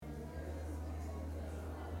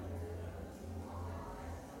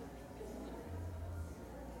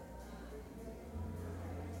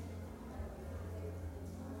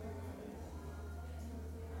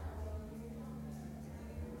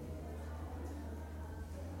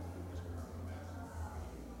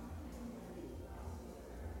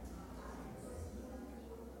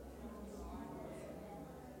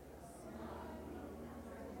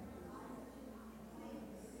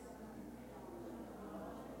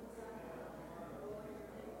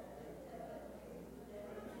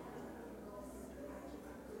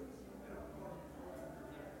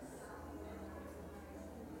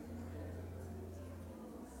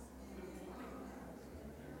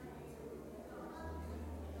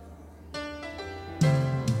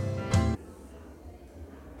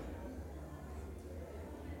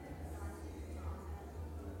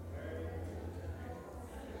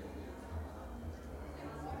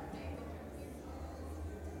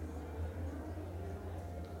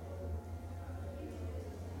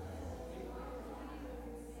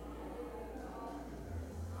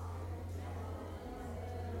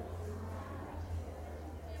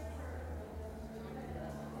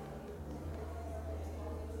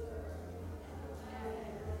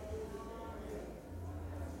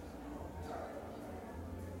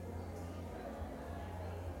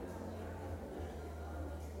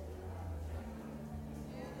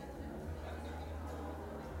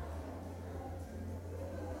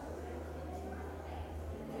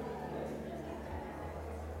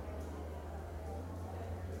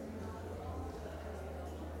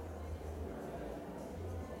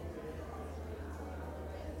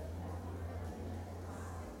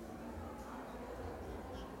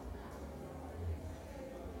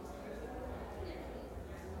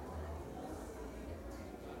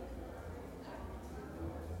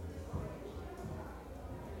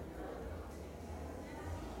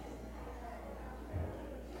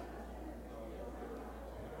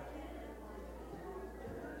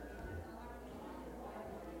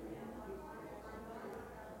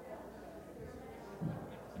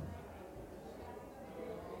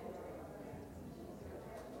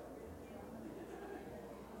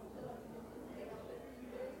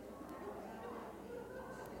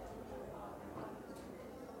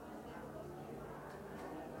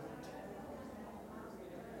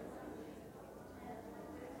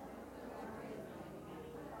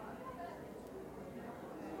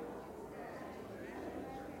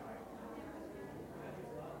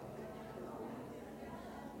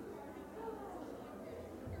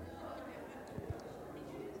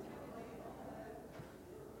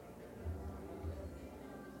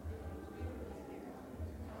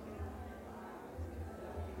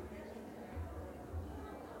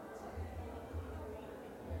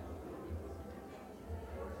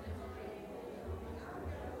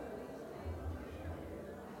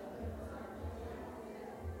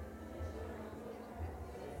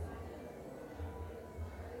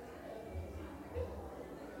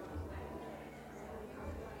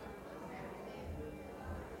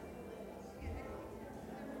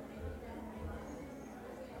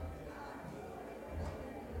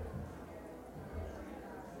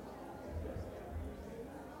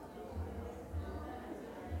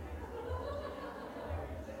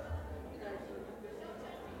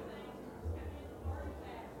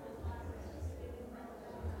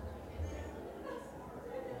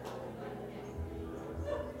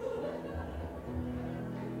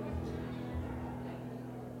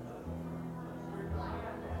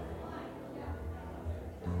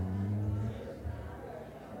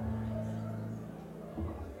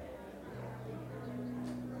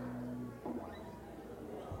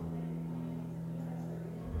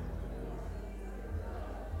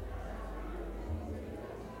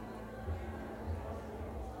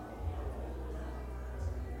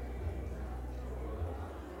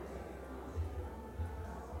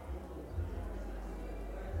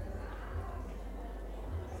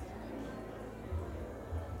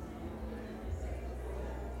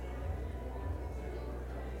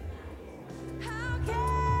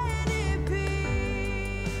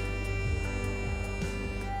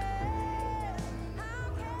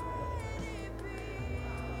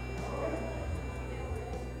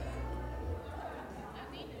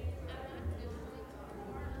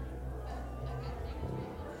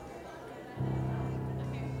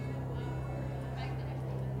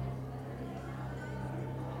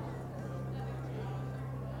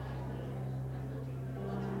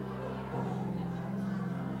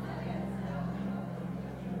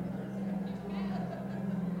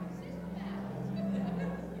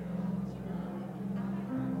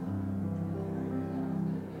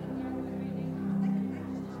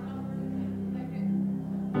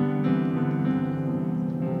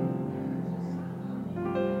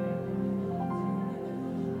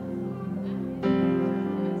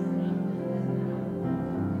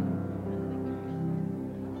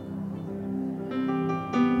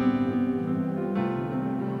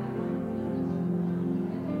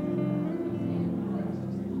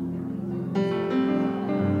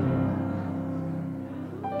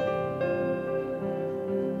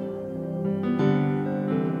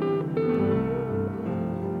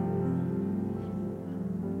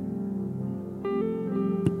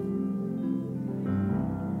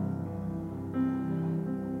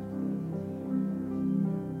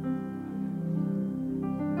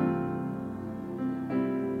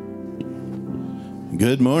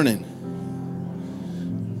Good morning.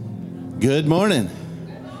 Good morning.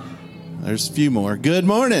 There's a few more. Good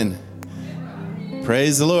morning.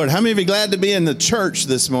 Praise the Lord. How many of you glad to be in the church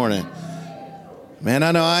this morning? Man,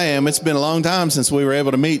 I know I am. It's been a long time since we were able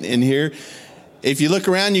to meet in here. If you look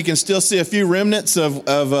around, you can still see a few remnants of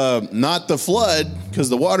not the flood, because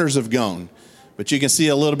the waters have gone. But you can see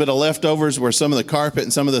a little bit of leftovers where some of the carpet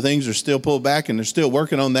and some of the things are still pulled back, and they're still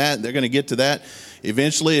working on that. They're going to get to that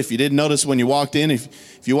eventually. If you didn't notice when you walked in,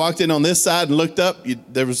 if you walked in on this side and looked up,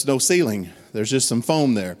 there was no ceiling. There's just some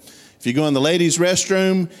foam there. If you go in the ladies'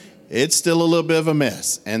 restroom, it's still a little bit of a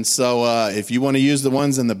mess. And so if you want to use the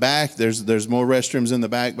ones in the back, there's more restrooms in the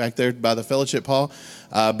back there by the fellowship hall.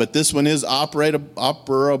 But this one is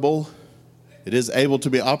operable. It is able to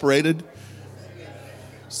be operated.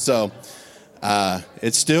 So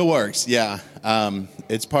it still works. Yeah.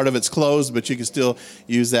 It's part of it's closed, but you can still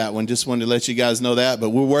use that one. Just wanted to let you guys know that. But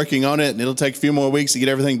we're working on it, and it'll take a few more weeks to get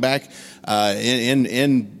everything back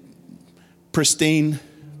in pristine,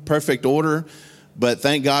 perfect order. But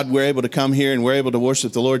thank God we're able to come here and we're able to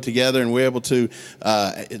worship the Lord together, and we're able to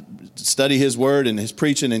study His Word and His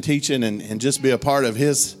preaching and teaching and just be a part of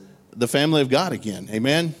the family of God again.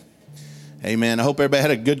 Amen. Amen. I hope everybody had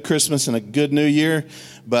a good Christmas and a good New Year,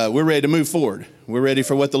 but we're ready to move forward. We're ready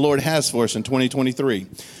for what the Lord has for us in 2023.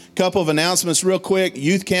 Couple of announcements real quick.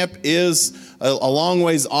 Youth camp is a long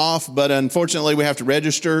ways off, but unfortunately we have to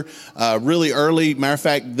register really early. Matter of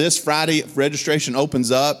fact, this Friday registration opens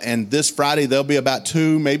up, and this Friday there'll be about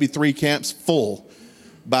 2, maybe 3 camps full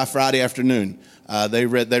by Friday afternoon. They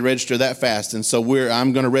register that fast, and so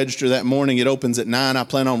I'm going to register that morning. It opens at 9. I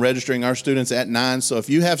plan on registering our students at 9. So if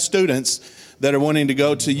you have students that are wanting to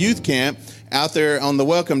go to youth camp, out there on the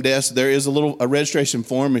welcome desk, there is a registration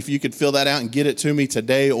form. If you could fill that out and get it to me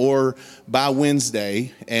today or by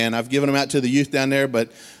Wednesday. And I've given them out to the youth down there,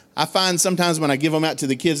 but I find sometimes when I give them out to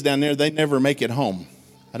the kids down there, they never make it home.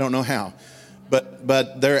 I don't know how.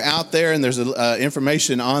 But they're out there, and there's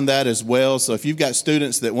information on that as well. So if you've got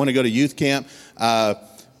students that want to go to youth camp,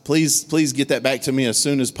 please get that back to me as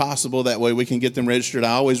soon as possible. That way we can get them registered.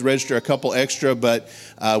 I always register a couple extra, but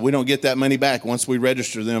we don't get that money back once we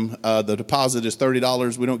register them. The deposit is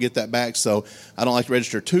 $30. We don't get that back, so I don't like to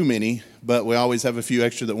register too many, but we always have a few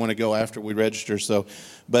extra that want to go after we register. So,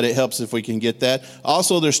 but it helps if we can get that.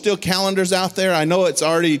 Also, there's still calendars out there. I know it's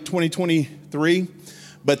already 2023,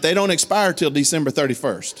 but they don't expire till December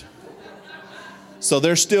 31st. So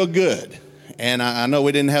they're still good. And I know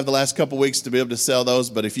we didn't have the last couple weeks to be able to sell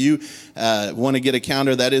those, but if you want to get a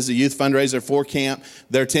calendar, that is a youth fundraiser for camp.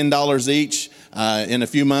 They're $10 each. In a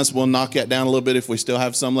few months, we'll knock that down a little bit if we still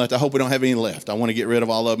have some left. I hope we don't have any left. I want to get rid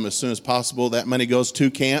of all of them as soon as possible. That money goes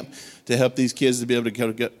to camp to help these kids to be able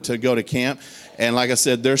to go to camp. And like I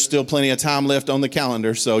said, there's still plenty of time left on the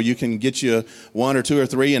calendar, so you can get you 1 or 2 or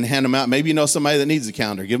 3 and hand them out. Maybe you know somebody that needs a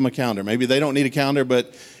calendar. Give them a calendar. Maybe they don't need a calendar,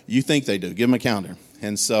 but you think they do. Give them a calendar.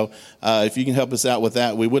 And so if you can help us out with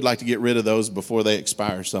that, we would like to get rid of those before they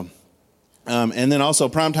expire. So, and then also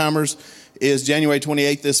Prime Timers is January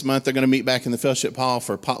 28th this month. They're going to meet back in the fellowship hall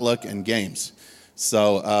for potluck and games.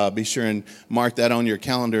 So be sure and mark that on your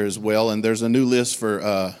calendar as well. And there's a new list for,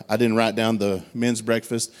 I didn't write down the men's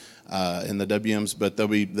breakfast and the WMs, but they'll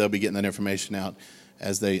be getting that information out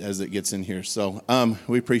as it gets in here. So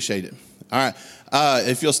we appreciate it. All right.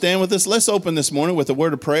 If you'll stand with us, let's open this morning with a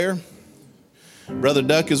word of prayer. Brother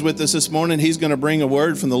Duck is with us this morning. He's going to bring a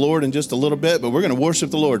word from the Lord in just a little bit, but we're going to worship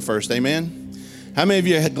the Lord first. Amen. How many of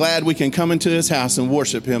you are glad we can come into His house and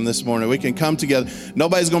worship Him this morning? We can come together.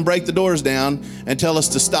 Nobody's going to break the doors down and tell us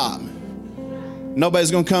to stop.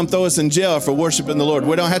 Nobody's going to come throw us in jail for worshiping the Lord.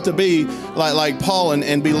 We don't have to be like Paul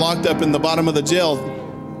and be locked up in the bottom of the jail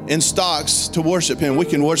in stocks to worship Him. We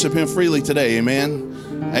can worship Him freely today. Amen.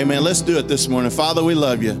 Amen. Let's do it this morning. Father, we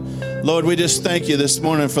love You. Lord, we just thank You this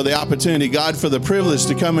morning for the opportunity, God, for the privilege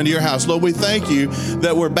to come into Your house. Lord, we thank You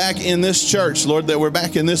that we're back in this church, Lord, that we're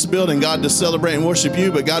back in this building, God, to celebrate and worship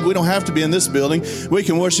You. But God, we don't have to be in this building. We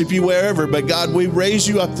can worship You wherever. But God, we raise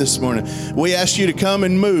You up this morning. We ask You to come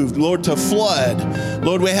and move, Lord, to flood.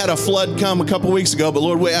 Lord, we had a flood come a couple weeks ago, but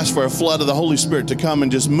Lord, we ask for a flood of the Holy Spirit to come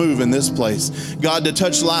and just move in this place. God, to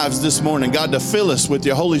touch lives this morning. God, to fill us with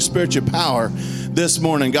Your Holy Spirit, Your power this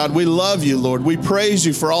morning. God, we love You, Lord. We praise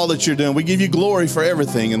You for all that You're doing. We give You glory for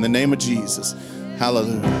everything in the name of Jesus.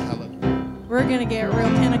 Hallelujah. Hallelujah. We're going to get real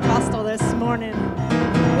Pentecostal this morning.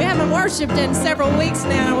 We haven't worshiped in several weeks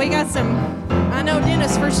now. We got I know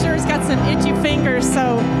Dennis for sure has got some itchy fingers.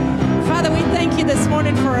 So, Father, we thank You this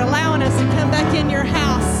morning for allowing us to come back in Your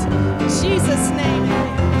house. In Jesus' name.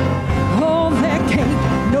 Oh, there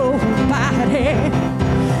can't nobody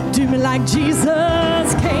Do me like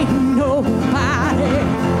Jesus, can't nobody.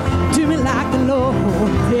 Do me like the Lord,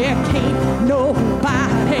 there can't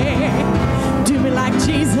nobody. Do me like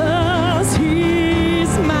Jesus,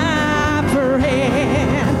 He's my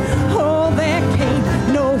friend. Oh, there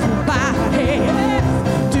can't nobody.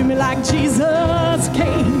 Do me like Jesus,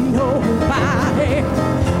 can't nobody.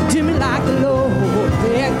 Do me like the Lord,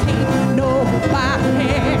 there can't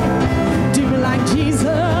nobody. Do me like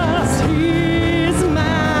Jesus, He's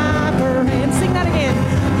my friend. Sing that again.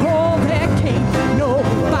 Oh, there can't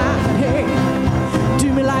nobody. Do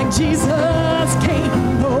me like Jesus, can't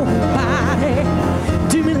nobody.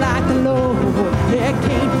 Do me like the Lord, there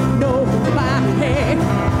can't nobody.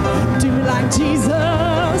 Do me like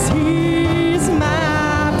Jesus, He's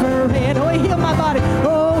my friend. Oh, He healed my body.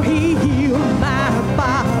 Oh, He healed my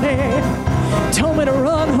body. Told me to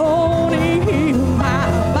run home, He healed my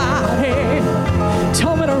body.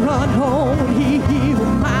 Told me to run home, He healed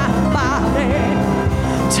my body.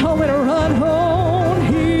 Told me to run home,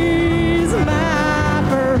 He's my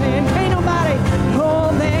friend. Can't nobody,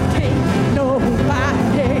 oh, there can't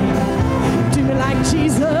nobody. Do me like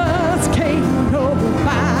Jesus, can't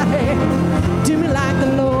nobody. Do me like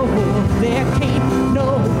the Lord, there can't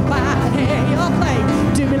nobody. Y'all play.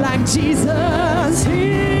 Do me like Jesus,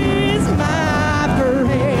 He's my friend.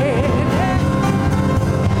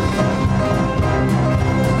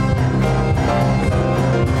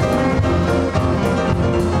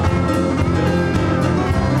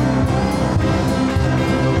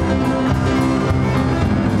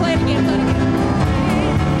 Play it again, play it again.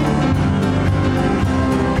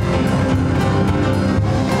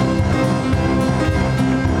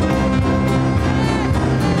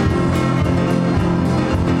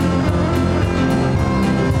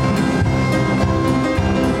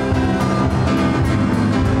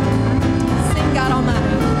 Sing God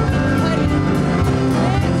Almighty. Play it again.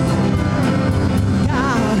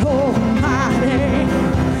 God Almighty,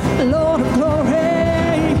 Lord of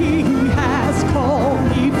glory, He has called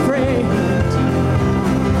me friend.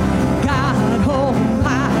 God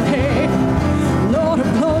Almighty, Lord of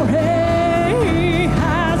glory, He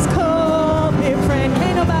has called me friend.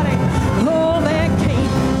 Can't nobody, oh, there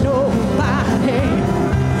can't nobody.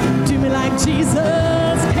 Do me like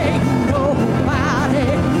Jesus, can't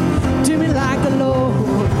nobody. Do me like the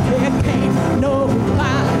Lord, there can't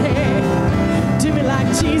nobody. Do me like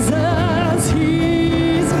Jesus,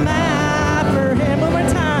 He's my friend. One more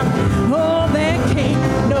time. Oh, there can't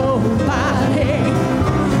nobody.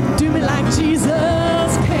 Do me like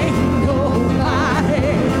Jesus, can't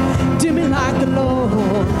nobody. Do me like the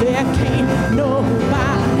Lord, there can't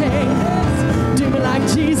nobody. Do me like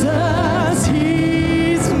Jesus,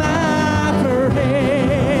 He's my friend.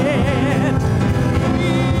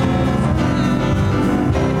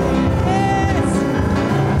 Yes.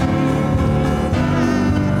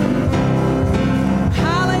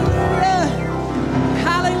 Hallelujah.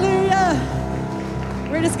 Hallelujah.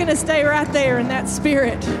 We're just going to stay right there in that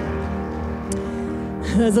spirit.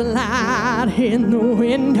 There's a light in the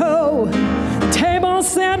window, table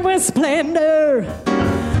set with splendor.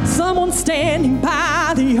 Someone standing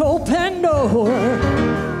by the open door.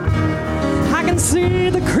 I can see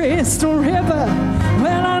the crystal river.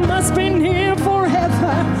 Well, I must be near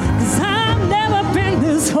forever, 'cause I've never been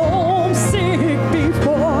this homesick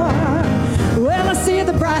before. Well, I see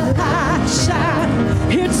the bright light shine.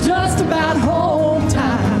 It's just about home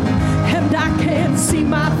time, and I can see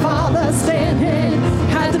my Father standing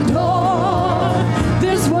at the door.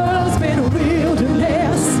 This world's been a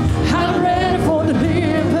wilderness. I'm ready for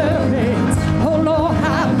deliverance. Oh Lord,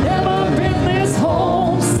 I've never been this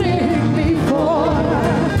homesick before.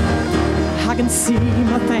 I can see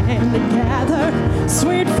my family gather,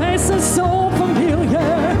 sweet faces so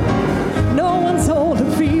familiar. No one's old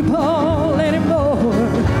or feeble anymore.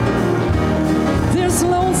 This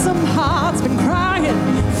lonesome heart's been crying.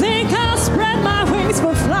 Think I'll spread my wings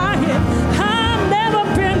for flying. I've never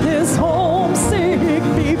been this homesick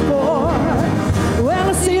before. Well,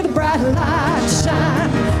 I see the bright light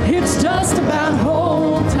shine. It's just about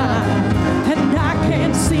home time, and I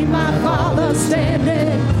can see my Father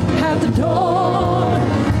standing at the door.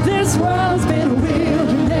 This world's been a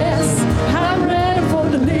wilderness. I'm ready for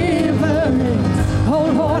deliverance. Oh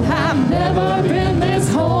Lord, I've never been this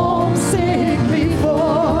homesick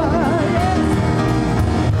before.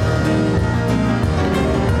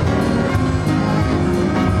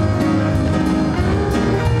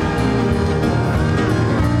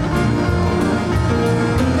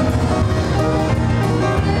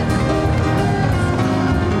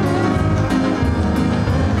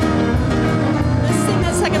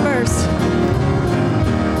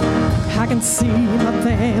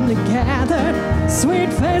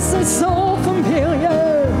 voice is so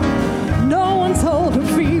familiar. No one's older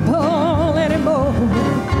people anymore.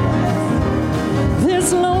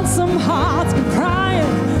 This lonesome heart's been crying.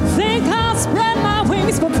 Think I'll spread my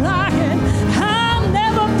wings for flying. I've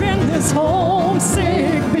never been this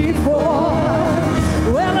homesick before.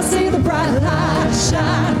 Well, I see the bright light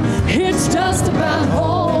shine. It's just about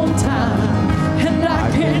home time. And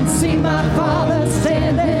I can see my Father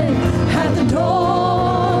standing at the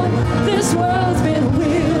door. This world's been a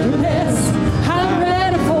wilderness. I'm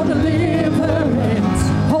ready for deliverance.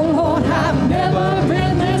 Oh Lord, I've never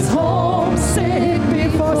been this homesick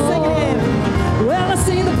before. Sing it. Well, I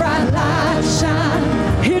see the bright light shine.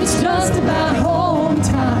 It's just about home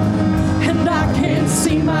time. And I can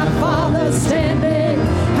see my Father standing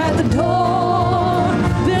at the door.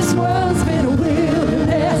 This world's been a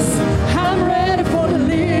wilderness. I'm ready for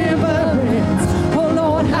deliverance. Oh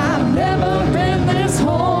Lord, I've never been this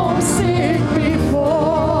homesick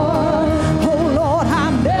before. Oh Lord,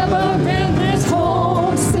 I've never been this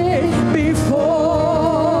homesick before.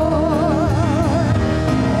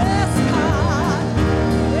 Yes, God.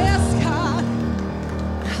 Yes, God.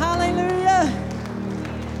 Hallelujah.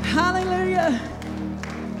 Hallelujah.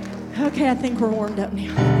 Okay, I think we're warmed up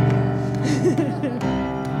now.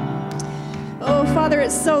 Oh, Father,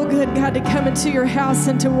 it's so good, God, to come into your house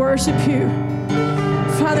and to worship you.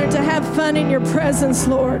 Father, to have fun in your presence,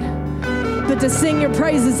 Lord, but to sing your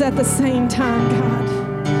praises at the same time, God.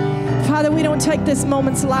 Father, we don't take this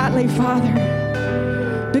moments lightly, Father,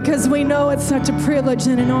 because we know it's such a privilege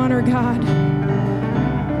and an honor, God,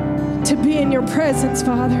 to be in your presence,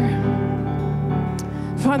 Father.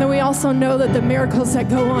 Father, we also know that the miracles that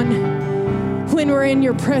go on when we're in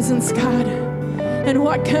your presence, God, and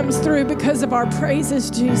what comes through because of our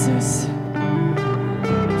praises, Jesus.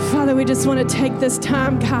 Father, we just want to take this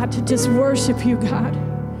time, God, to just worship you, God,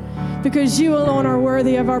 because you alone are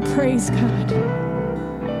worthy of our praise, God.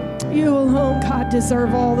 You alone, God,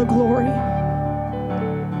 deserve all the glory.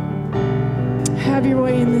 Have your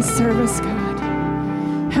way in this service, God.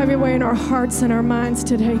 Have your way in our hearts and our minds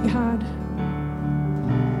today, God.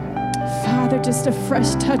 Father, just a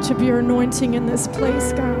fresh touch of your anointing in this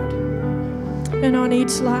place, God, and on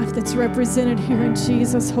each life that's represented here. In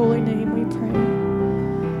Jesus' holy name we pray.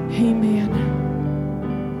 Amen.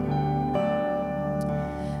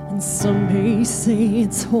 And some may say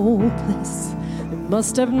it's hopeless. They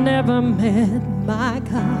must have never met my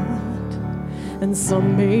God. And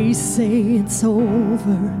some may say it's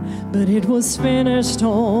over, but it was finished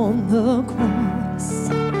on the cross.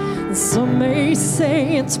 And some may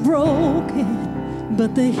say it's broken,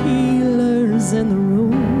 but the healer's in the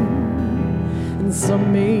room. And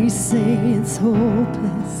some may say it's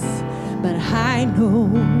hopeless, but I know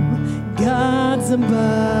God's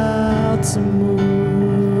about to move.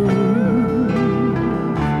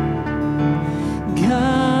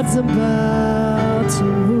 God's about to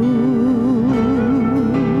move.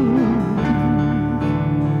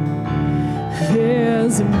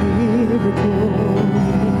 There's a miracle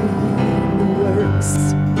in the works.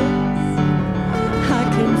 I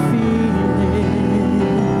can feel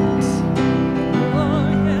it. Oh,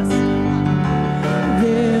 yes.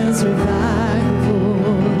 There's revival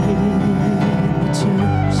in the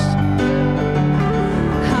church.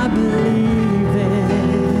 I believe it.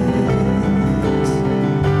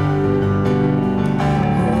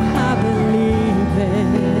 Oh, I believe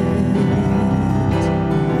it.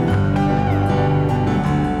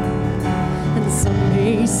 And some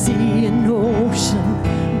may see an ocean,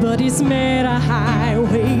 but he's made a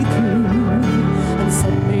highway through. And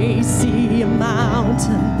some may see a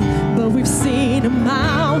mountain, but we've seen a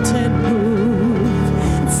mountain move.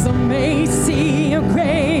 And some may see a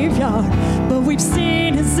graveyard, but we've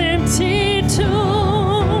seen his empty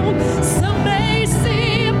tomb. Some may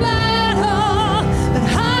see a battle, but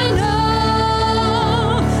I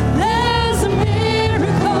know there's a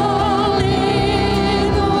miracle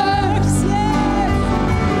in the works. Yeah.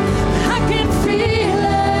 I can feel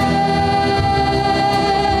it.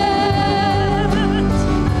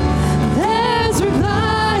 There's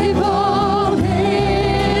revival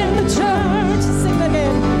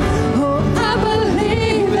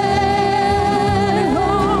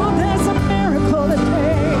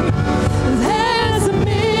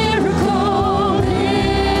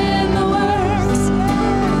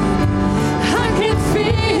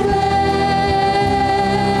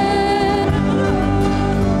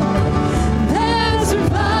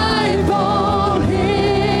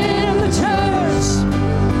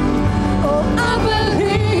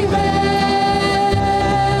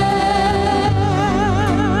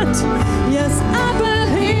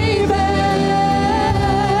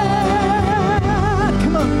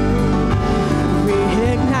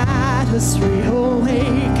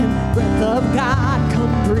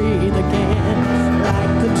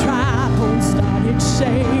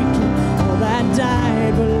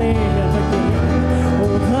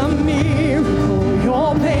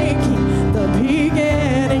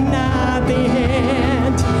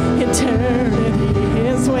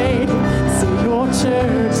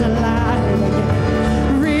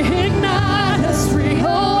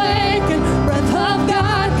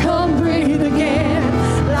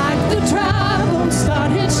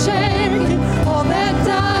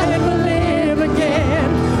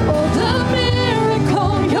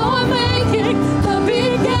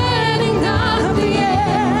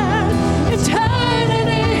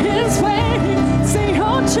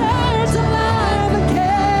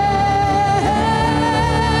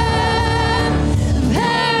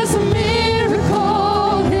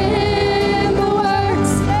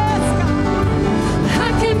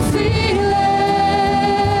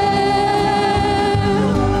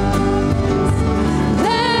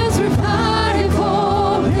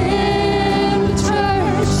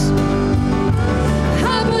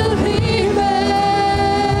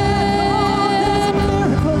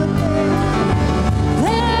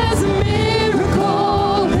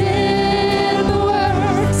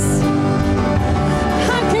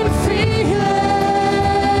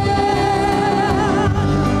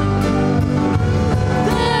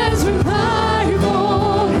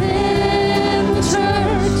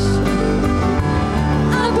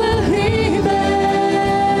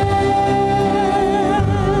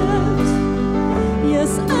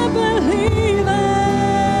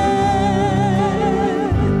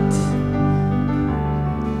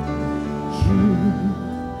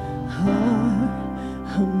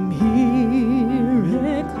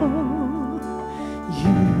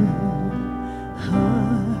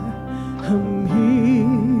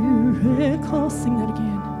miracle. Sing that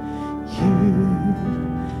again. You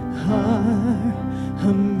are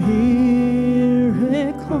a miracle.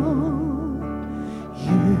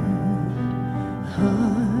 You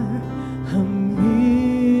are a miracle.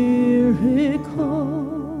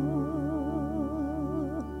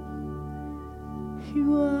 You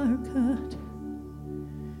are God.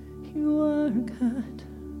 You are God.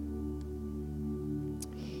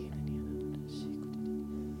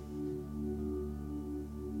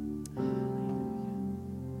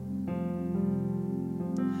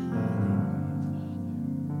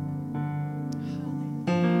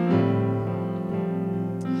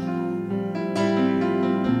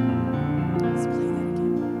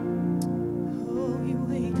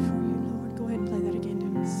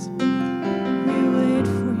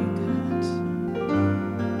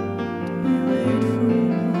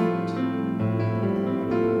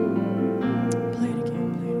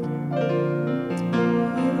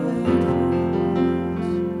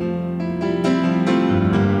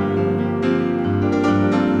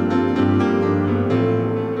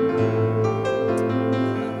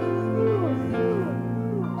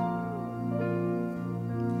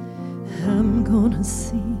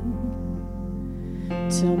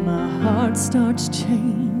 Starts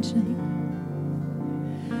changing.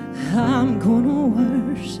 I'm gonna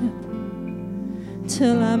worship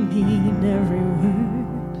till I mean every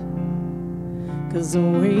word, 'cause the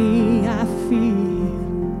way I feel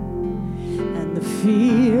and the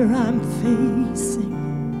fear I'm facing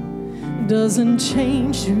doesn't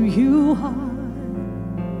change who you are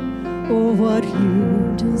or what you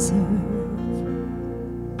deserve.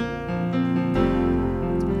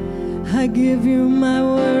 I give you my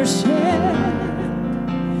worship,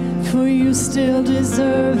 for you still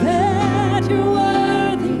deserve it. You're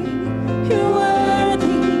worthy, you're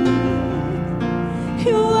worthy,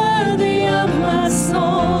 you're worthy of my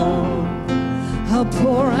soul. I'll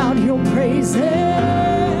pour out your praises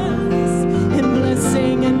in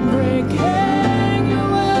blessing and breaking.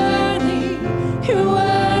 You're worthy, you're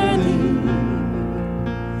worthy,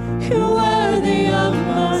 you're worthy of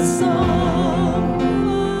my soul.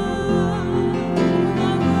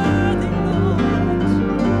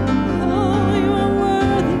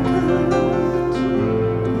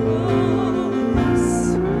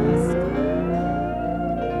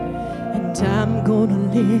 I'm gonna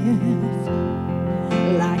live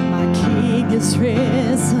like my King is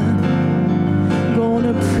risen.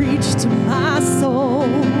 Gonna preach to my soul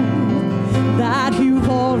that you've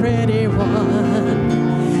already won.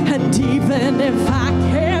 And even if I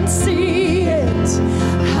can't see it,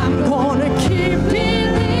 I'm gonna keep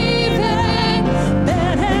believing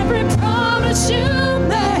that every promise you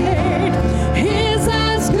made is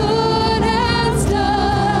as good as done.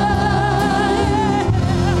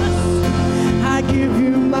 I give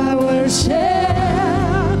you my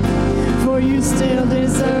worship, for you still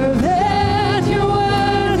deserve it. You're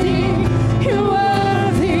worthy, you're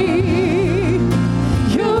worthy,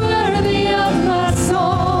 you're worthy of my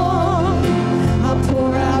song. I'll pour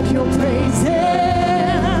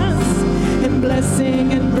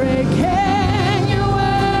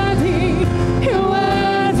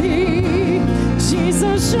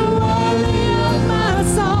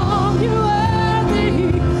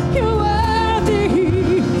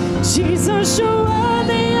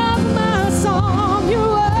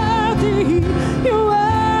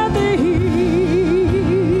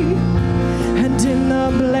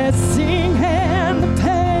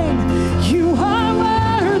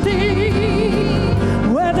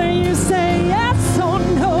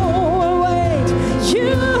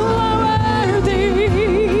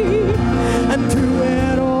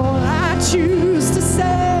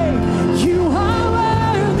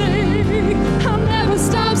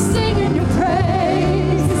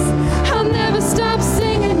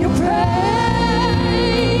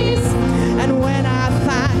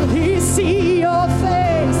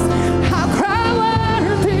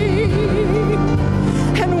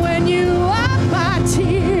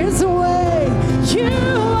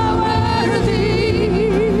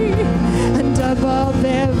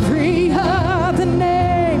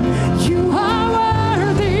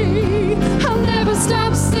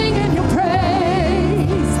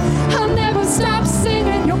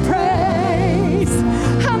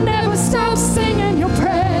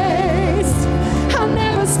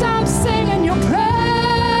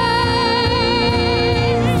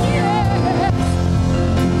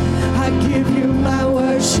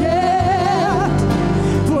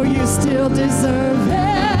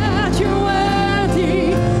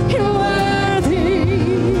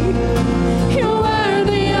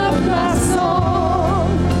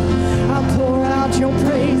your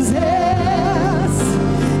praises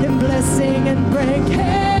in blessing and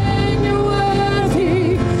breaking. You're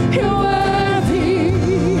worthy, you're worthy,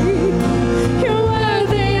 you're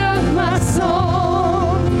worthy of my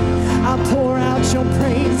song. I'll pour out your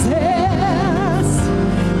praises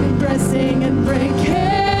in blessing and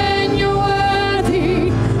breaking. You're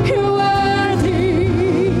worthy, you're worthy,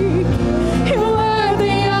 you're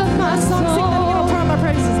worthy of my song. Sing that again, I'll pour out my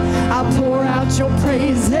praises. I'll pour out your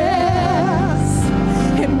praises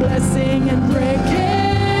in blessing and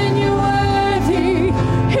breaking. You're worthy,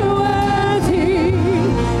 you're worthy.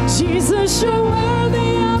 Jesus, you're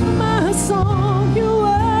worthy of my song. You're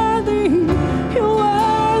worthy, you're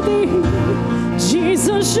worthy.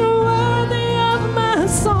 Jesus, you're worthy of my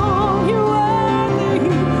song. You're worthy,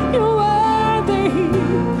 you're worthy.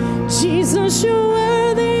 Jesus, you're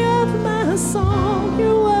worthy of my song.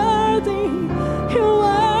 You're worthy, you're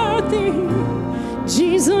worthy.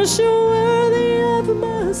 Jesus, you're worthy of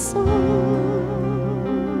my song.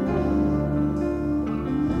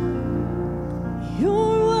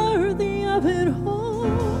 You're worthy of it all.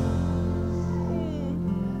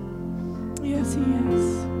 Yes, he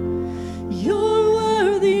is. You're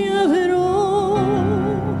worthy of it all.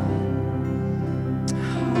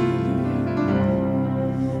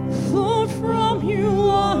 For from you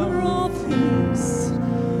are all things,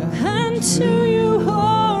 and to you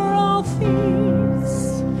are all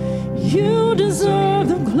things. You deserve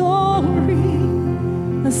the glory.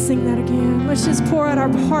 Let's sing that again. Let's just pour out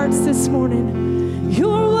our hearts this morning.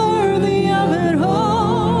 You're worthy of it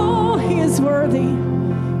all. He is worthy.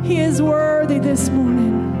 He is worthy this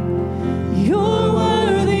morning. You're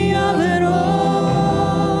worthy of it all.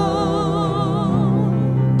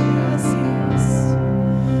 Yes, yes.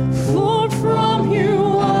 For from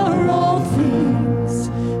you are all things,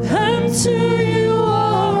 and to you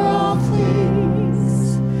are all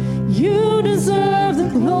things. You deserve the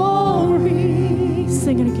glory.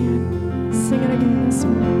 Sing it again. Sing it again this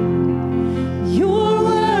morning. You're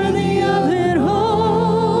worthy of it all.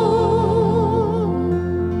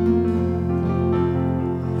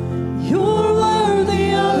 You're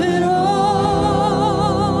worthy of it all.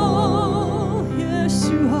 Yes,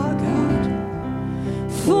 you are, God.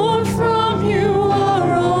 For from you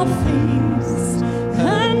are all things,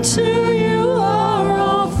 and to you are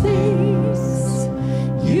all things.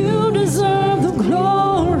 You deserve the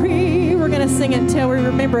glory. We're going to sing it until we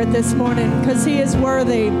remember it this morning, because he is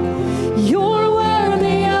worthy. You're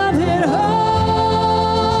worthy of it all.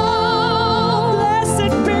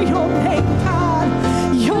 Blessed be your name, God.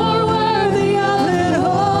 You're worthy of it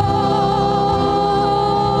all.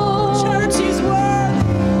 Church, he's worthy.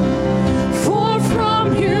 For from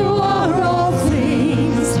you are all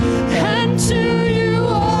things, and to you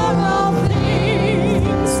are all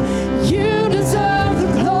things. You deserve the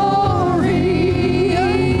glory.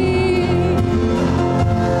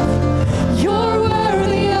 You're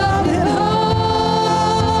worthy of it all.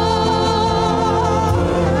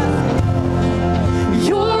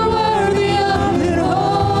 You're worthy of it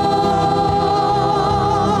all.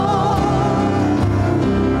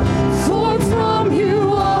 For from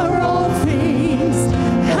you are all things,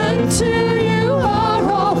 and to you are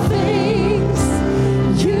all things.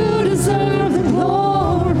 You deserve the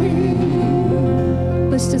glory.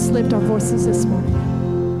 Let's just lift our voices this morning.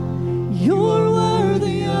 You're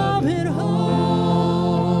worthy of it all.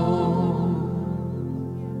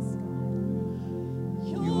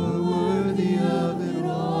 You're worthy of it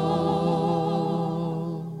all.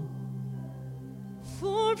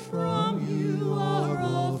 For from you are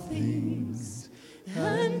all things,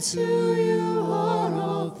 and to you are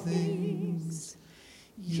all things.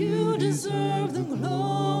 You deserve the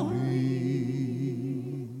glory.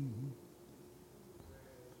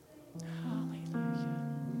 Hallelujah.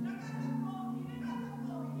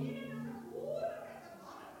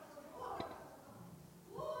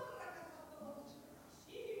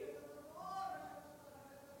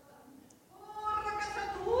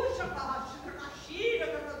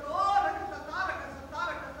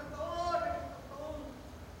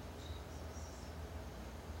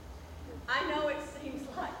 I know it seems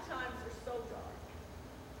like times are so dark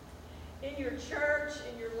in your church,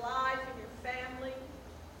 in your life, in your family.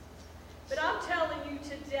 But I'm telling you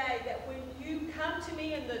today that when you come to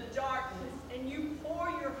me in the darkness and you pour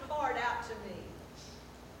your heart out to me,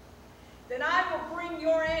 then I will bring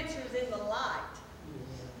your answers in the light.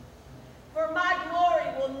 For my glory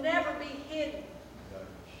will never be hidden.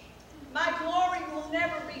 My glory will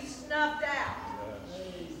never be snuffed out.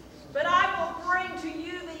 But I will bring to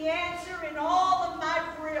you the answer in all of my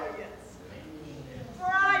brilliance. For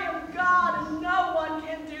I am God and no one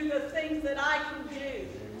can do the things that I can do.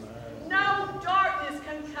 No dark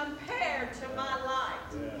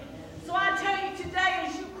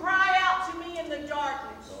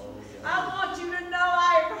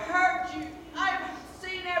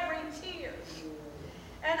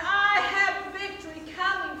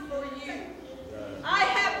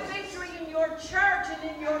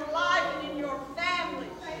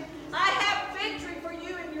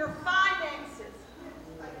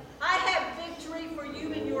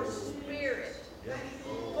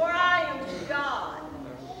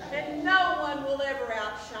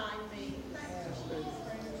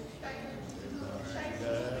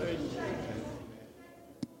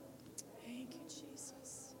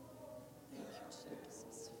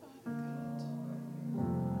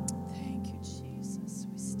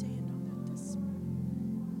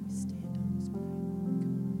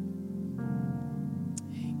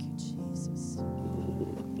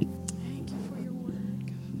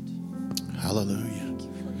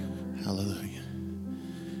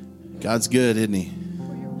God's good, isn't he?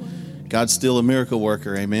 God's still a miracle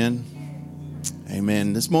worker. Amen.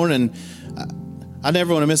 Amen. This morning, I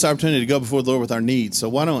never want to miss the opportunity to go before the Lord with our needs. So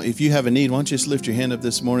why don't, if you have a need, why don't you just lift your hand up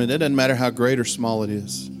this morning? It doesn't matter how great or small it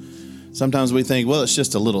is. Sometimes we think, well, it's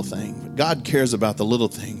just a little thing. But God cares about the little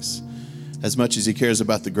things as much as he cares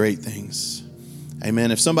about the great things.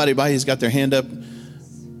 Amen. If somebody by you's got their hand up,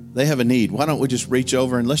 they have a need. Why don't we just reach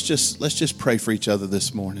over and let's just pray for each other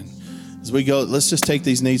this morning. As we go, let's just take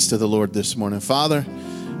these needs to the Lord this morning. Father,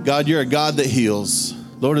 God, you're a God that heals.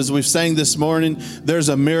 Lord, as we've sang this morning, there's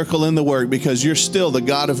a miracle in the work because you're still the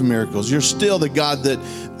God of miracles. You're still the God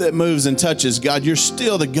that moves and touches. God, you're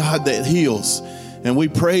still the God that heals. And we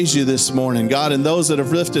praise you this morning, God. And those that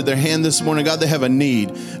have lifted their hand this morning, God, they have a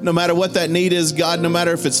need. No matter what that need is, God, no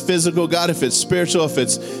matter if it's physical, God, if it's spiritual, if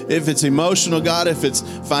it's emotional, God, if it's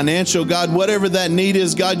financial, God, whatever that need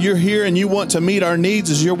is, God, you're here and you want to meet our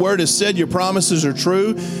needs. As your word has said, your promises are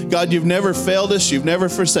true. God, you've never failed us. You've never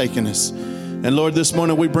forsaken us. And Lord, this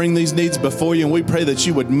morning we bring these needs before you and we pray that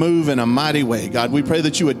you would move in a mighty way. God, we pray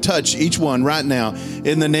that you would touch each one right now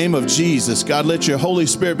in the name of Jesus. God, let your Holy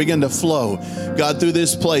Spirit begin to flow, God, through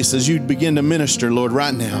this place as you begin to minister, Lord,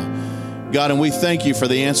 right now. God, and we thank you for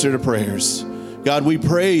the answer to prayers. God, we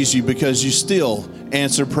praise you because you still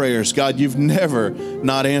answer prayers. God, you've never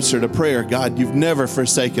not answered a prayer. God, you've never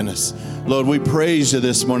forsaken us. Lord, we praise you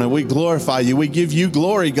this morning. We glorify you. We give you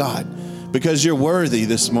glory, God, because you're worthy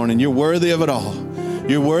this morning. You're worthy of it all.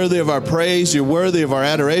 You're worthy of our praise. You're worthy of our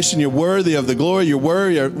adoration. You're worthy of the glory. You're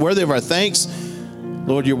worthy of our thanks.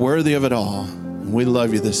 Lord, you're worthy of it all. And we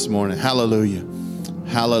love you this morning. Hallelujah.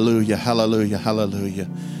 Hallelujah. Hallelujah. Hallelujah.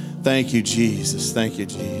 Thank you, Jesus. Thank you,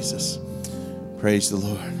 Jesus. Praise the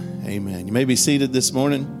Lord. Amen. You may be seated this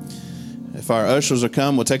morning. If our ushers will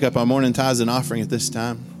come, we'll take up our morning tithes and offering at this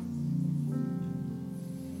time.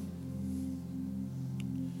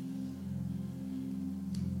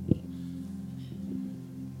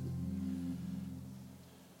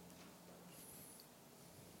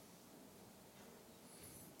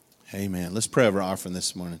 Amen. Let's pray over our offering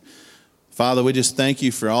this morning. Father, we just thank you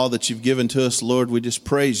for all that you've given to us, Lord. We just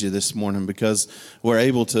praise you this morning because we're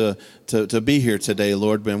able to be here today,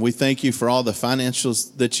 Lord. And we thank you for all the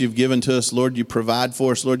financials that you've given to us, Lord. You provide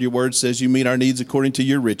for us, Lord. Your word says you meet our needs according to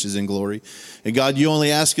your riches and glory. And God, you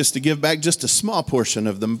only ask us to give back just a small portion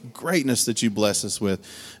of the greatness that you bless us with.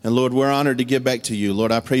 And Lord, we're honored to give back to you.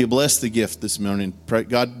 Lord, I pray you bless the gift this morning. Pray,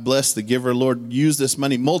 God, bless the giver. Lord, use this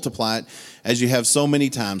money, multiply it as you have so many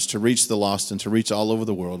times to reach the lost and to reach all over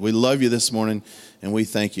the world. We love you this morning and we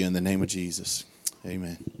thank you in the name of Jesus.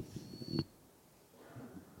 Amen.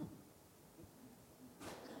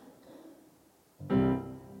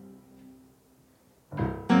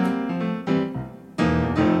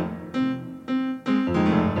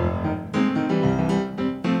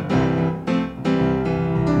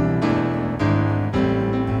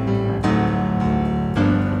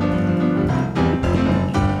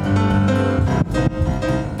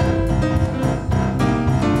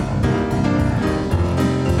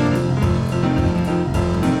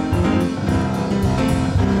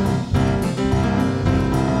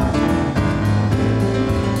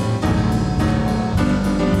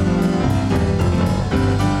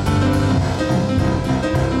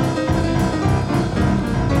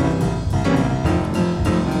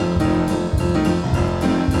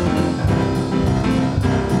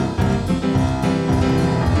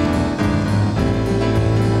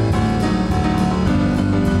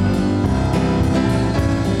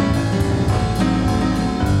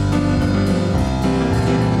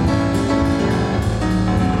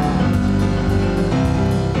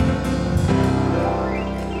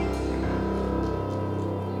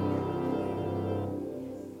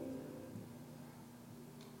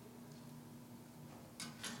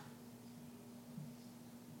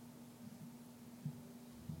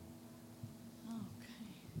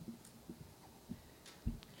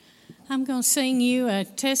 I'm going to sing you a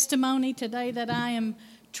testimony today that I am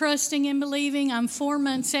trusting and believing. I'm 4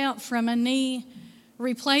 months out from a knee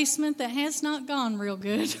replacement that has not gone real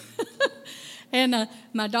good. And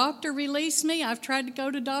my doctor released me. I've tried to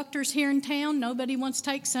go to doctors here in town. Nobody wants to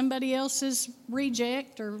take somebody else's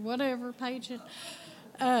reject or whatever patient.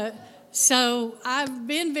 So I've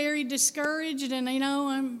been very discouraged, and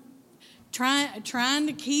I'm trying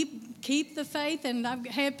to keep the faith, and I've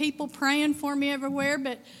had people praying for me everywhere,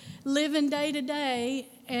 but living day to day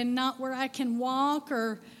and not where I can walk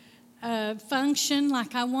or function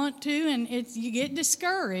like I want to, and you get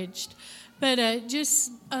discouraged. But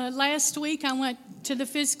just last week I went to the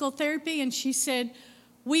physical therapy, and she said,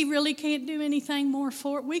 we really can't do anything more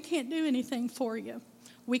we can't do anything for you.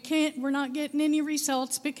 we're not getting any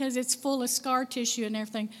results because it's full of scar tissue and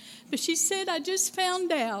everything. But she said, I just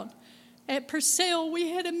found out at Purcell, we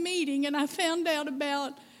had a meeting, and I found out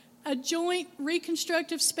about a joint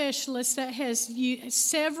reconstructive specialist that has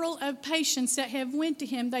several of patients that have went to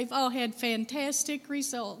him. They've all had fantastic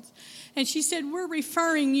results. And she said, we're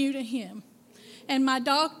referring you to him. And my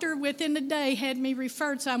doctor within the day had me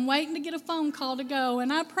referred, so I'm waiting to get a phone call to go.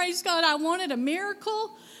 And I praise God, I wanted a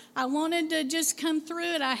miracle. I wanted to just come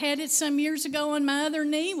through it. I had it some years ago on my other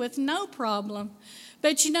knee with no problem.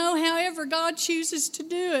 But you know, however God chooses to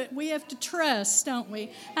do it, we have to trust, don't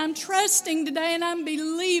we? I'm trusting today, and I'm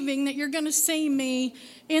believing that you're going to see me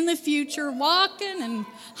in the future walking and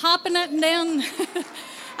hopping up and down.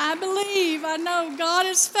 I believe, I know God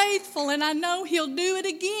is faithful, and I know He'll do it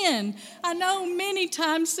again. I know many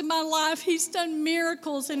times in my life He's done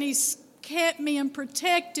miracles, and He's kept me and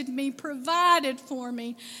protected me, provided for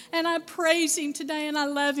me. And I praise Him today, and I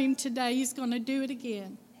love Him today. He's going to do it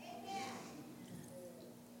again.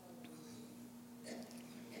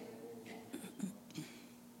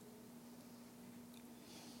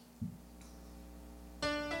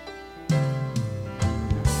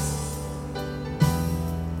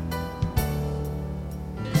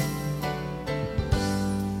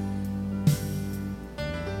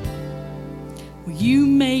 You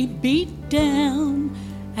may be down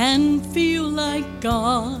and feel like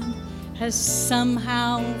God has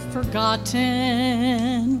somehow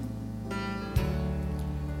forgotten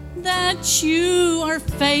that you are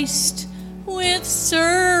faced with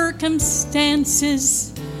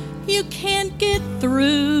circumstances you can't get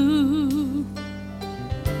through.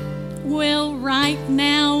 Well, right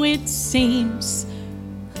now it seems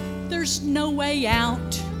there's no way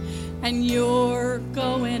out, and you're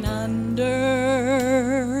going under.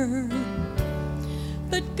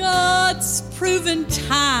 But God's proven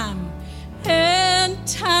time and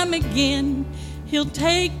time again, He'll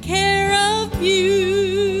take care of you.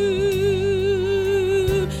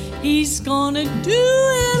 He's gonna do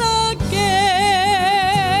it again.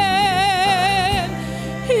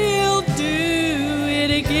 He'll do it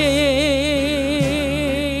again.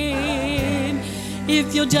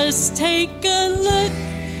 If you'll just take a look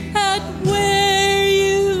at where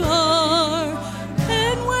you are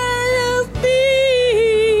and where you've been.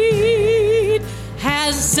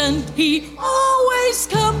 Hasn't He always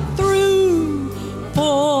come through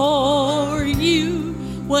for you?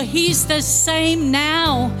 Well, He's the same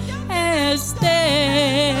now as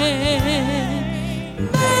then. You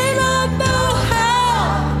may not know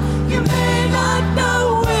how, you may not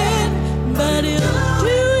know when, but He'll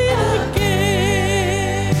do it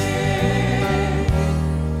again.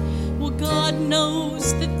 Well, God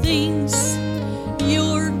knows the things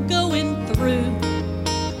you're going through.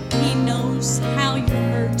 He knows how you're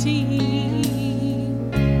hurting.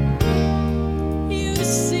 You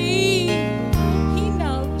see, He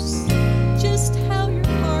knows just how your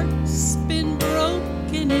heart's been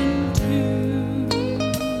broken into.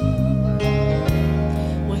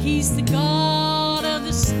 Well, He's the God of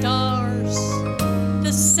the stars,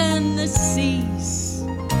 the sun, the seas.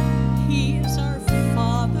 He is our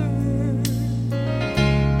Father.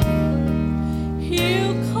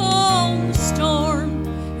 He'll calm the storm,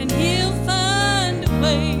 and He'll find a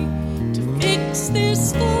way to fix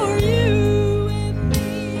this for you and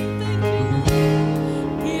me. Thank you,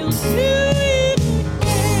 Lord. He'll do it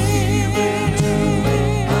again.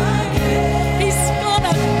 He's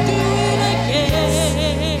gonna do it again.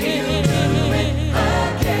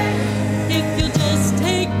 If you'll just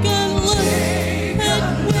take a look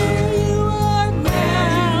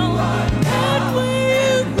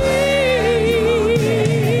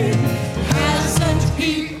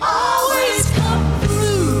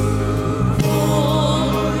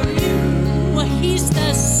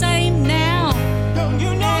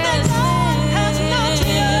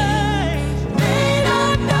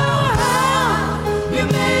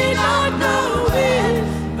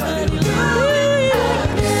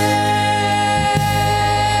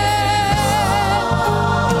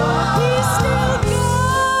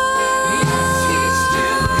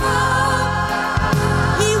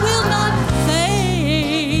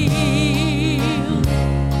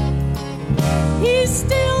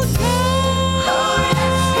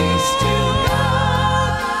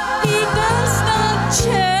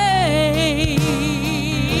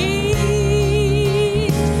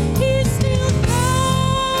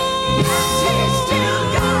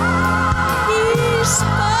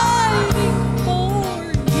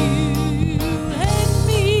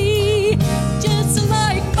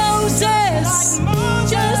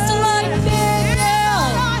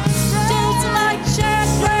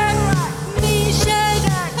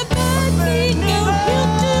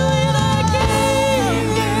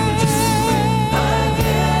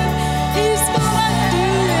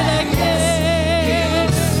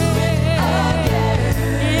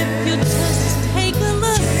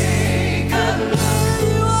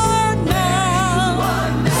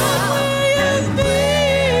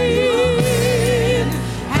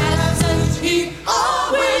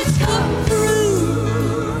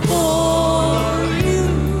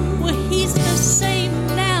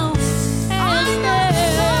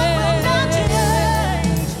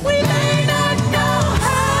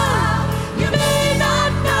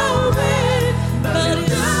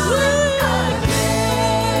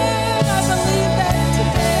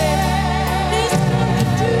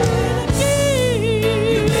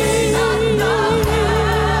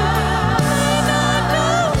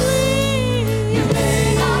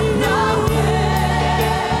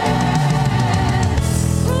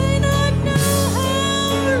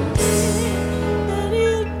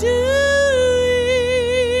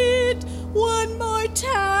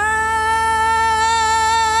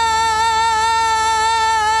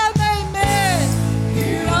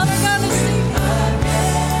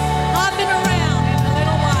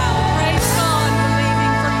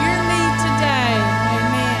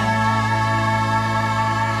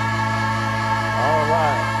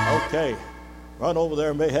run over there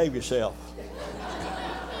and behave yourself. Get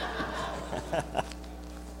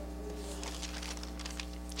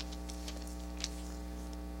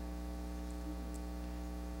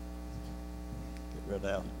rid of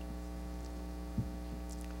that.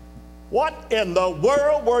 What in the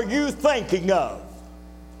world were you thinking of?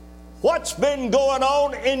 What's been going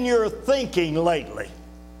on in your thinking lately?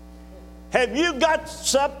 Have you got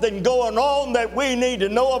something going on that we need to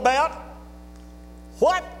know about?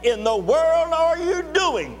 What in the world are you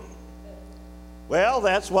doing? Well,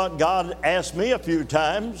 that's what God asked me a few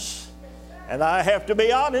times, and I have to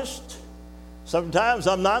be honest. Sometimes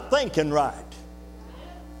I'm not thinking right.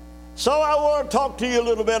 So I want to talk to you a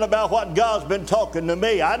little bit about what God's been talking to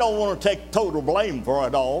me. I don't want to take total blame for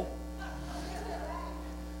it all.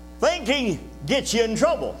 Thinking gets you in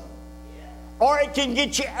trouble, or it can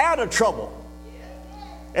get you out of trouble.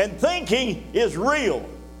 And thinking is real.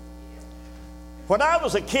 When I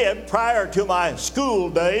was a kid, prior to my school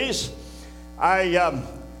days, I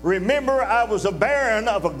remember I was a baron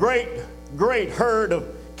of a great herd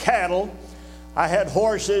of cattle. I had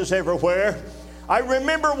horses everywhere. I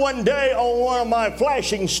remember one day on one of my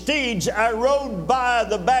flashing steeds, I rode by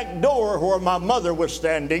the back door where my mother was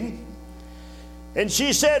standing. And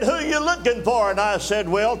she said, "Who are you looking for?" And I said,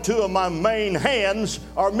 "Well, two of my main hands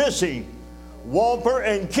are missing, Whomper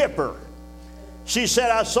and Kipper." She said,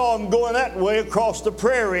 "I saw them going that way across the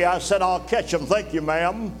prairie." I said, "I'll catch them, thank you,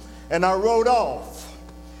 ma'am." And I rode off.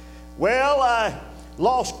 Well, I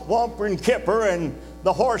lost Whomper and Kipper, and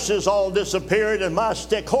the horses all disappeared, and my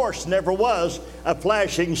stick horse never was a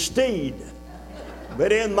flashing steed.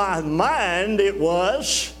 But in my mind it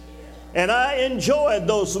was. And I enjoyed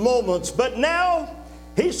those moments. But now,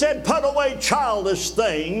 he said, "Put away childish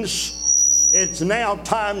things. It's now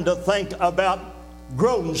time to think about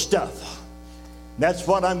grown stuff." That's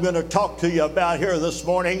what I'm going to talk to you about here this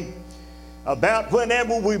morning. About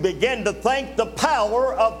whenever we begin to think, the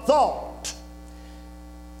power of thought.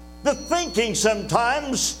 The thinking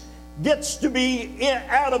sometimes gets to be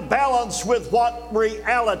out of balance with what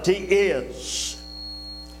reality is.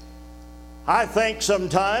 I think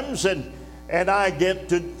sometimes, and I get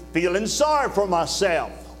to feeling sorry for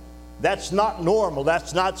myself. That's not normal.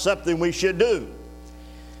 That's not something we should do.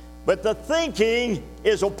 But the thinking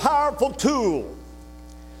is a powerful tool.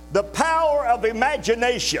 The power of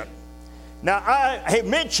imagination. Now, I have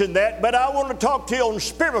mentioned that, but I want to talk to you on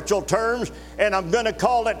spiritual terms, and I'm going to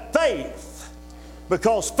call it faith.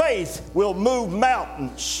 Because faith will move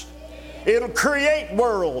mountains. It'll create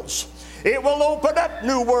worlds. It will open up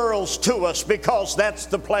new worlds to us, because that's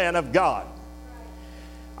the plan of God.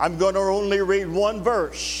 I'm going to only read one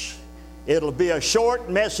verse. It'll be a short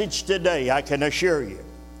message today, I can assure you.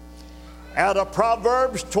 Out of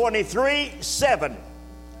Proverbs 23:7.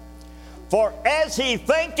 "For as he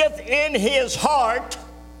thinketh in his heart,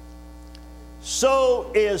 so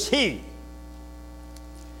is he."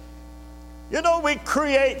 You know, we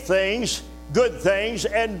create things, good things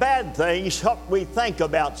and bad things, what we think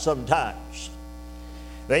about sometimes.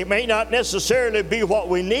 They may not necessarily be what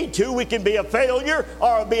we need to. We can be a failure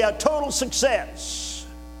or be a total success.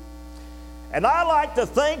 And I like to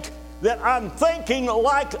think that I'm thinking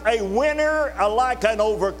like a winner, like an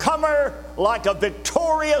overcomer, like a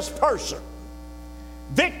victorious person.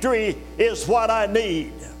 Victory is what I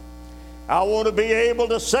need. I want to be able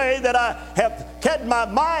to say that I have kept my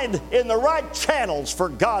mind in the right channels for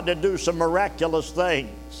God to do some miraculous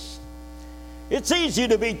things. It's easy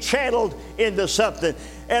to be channeled into something.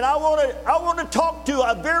 And I want to talk to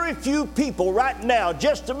a very few people right now,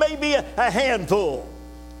 just to maybe a handful.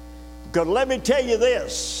 Because let me tell you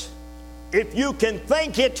this, if you can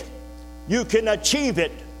think it, you can achieve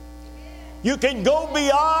it. You can go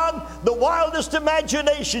beyond the wildest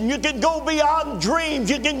imagination. You can go beyond dreams.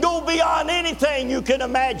 You can go beyond anything you can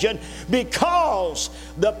imagine, because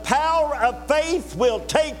the power of faith will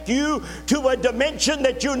take you to a dimension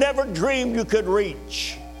that you never dreamed you could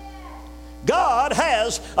reach. God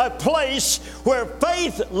has a place where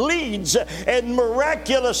faith leads and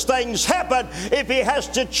miraculous things happen. If He has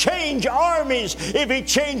to change armies, if He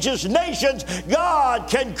changes nations, God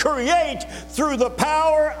can create through the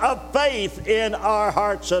power of faith in our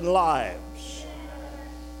hearts and lives.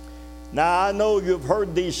 Now, I know you've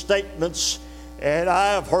heard these statements, and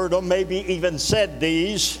I have heard them, maybe even said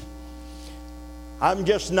these. I'm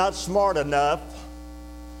just not smart enough.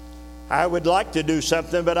 I would like to do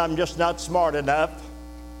something, but I'm just not smart enough.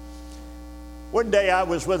 One day I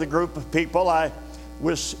was with a group of people. I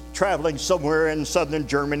was traveling somewhere in southern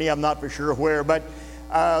Germany. I'm not for sure where, but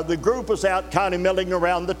the group was out kind of milling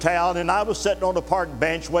around the town, and I was sitting on a park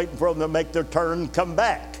bench waiting for them to make their turn and come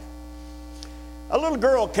back. A little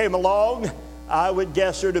girl came along. I would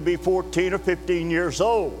guess her to be 14 or 15 years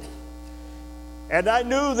old. And I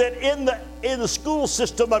knew that in the school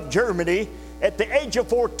system of Germany, at the age of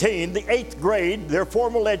 14, the 8th grade, their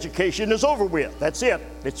formal education is over with. That's it.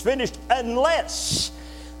 It's finished unless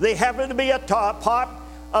they happen to be a top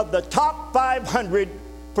of the top 500,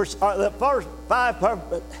 the first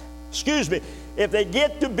 500, if they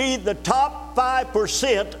get to be the top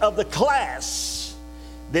 5% of the class,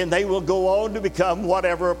 then they will go on to become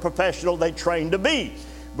whatever professional they train to be,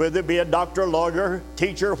 whether it be a doctor, lawyer,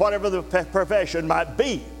 teacher, whatever the profession might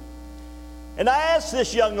be. And I asked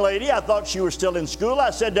this young lady, I thought she was still in school,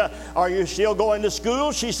 I said, are you still going to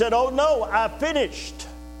school? She said, oh no, I finished.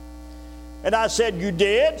 And I said, you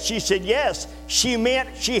did? She said, yes. She meant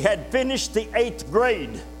she had finished the 8th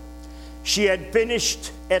grade. She had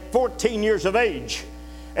finished at 14 years of age,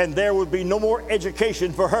 and there would be no more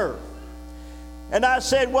education for her. And I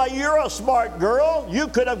said, well, you're a smart girl. You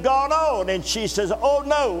could have gone on. And she says, oh,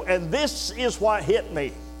 no. And this is what hit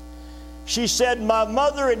me. She said, my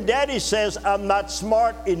mother and daddy says I'm not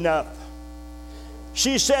smart enough.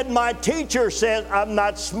 She said, my teacher says I'm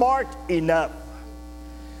not smart enough.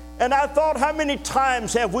 And I thought, how many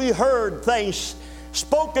times have we heard things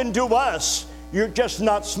spoken to us? You're just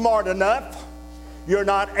not smart enough. You're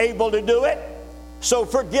not able to do it. So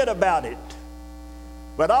forget about it.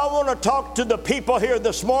 But I want to talk to the people here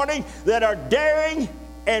this morning that are daring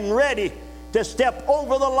and ready to step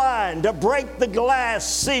over the line, to break the glass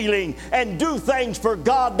ceiling and do things for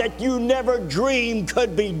God that you never dreamed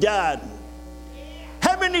could be done.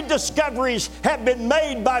 How many discoveries have been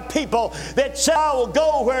made by people that say, I will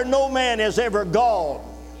go where no man has ever gone?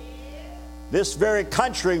 This very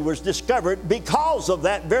country was discovered because of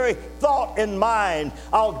that very thought in mind.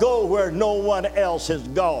 I'll go where no one else has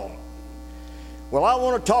gone. Well, I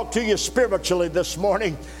want to talk to you spiritually this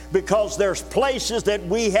morning because there's places that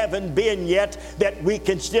we haven't been yet that we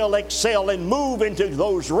can still excel and move into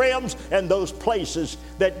those realms and those places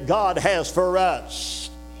that God has for us.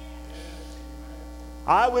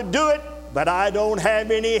 I would do it, but I don't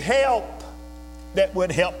have any help that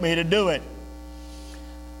would help me to do it.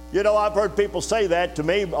 You know, I've heard people say that to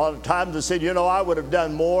me all the time. They said, you know, I would have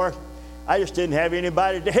done more. I just didn't have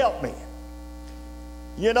anybody to help me.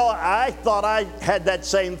 You know, I thought I had that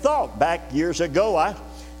same thought back years ago.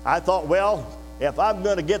 I thought, well, if I'm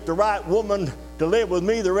going to get the right woman to live with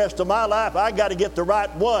me the rest of my life, I got to get the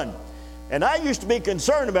right one. And I used to be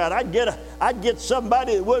concerned about it. I'd get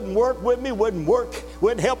somebody that wouldn't work with me,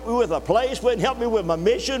 wouldn't help me with a place, wouldn't help me with my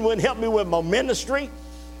mission, wouldn't help me with my ministry.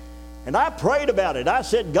 And I prayed about it. I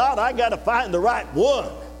said, God, I got to find the right one.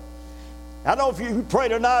 I don't know if you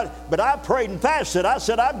prayed or not, but I prayed and fasted. I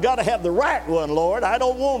said, I've got to have the right one, Lord. I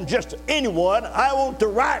don't want just anyone. I want the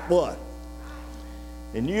right one.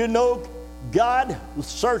 And you know, God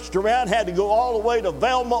searched around, had to go all the way to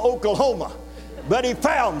Velma, Oklahoma, but he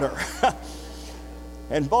found her.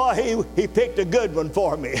 And boy, he picked a good one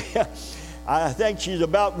for me. I think she's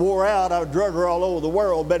about wore out. I've drug her all over the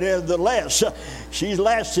world, but nevertheless, she's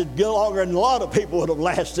lasted longer than a lot of people would have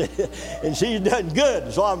lasted, and she's done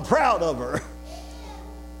good, so I'm proud of her.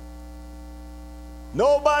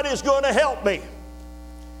 Nobody's going to help me.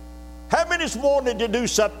 How many's wanted to do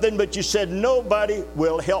something, but you said, nobody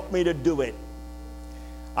will help me to do it?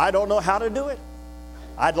 I don't know how to do it.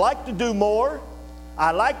 I'd like to do more.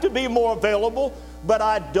 I'd like to be more available, but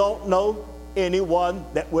I don't know anyone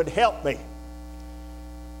that would help me.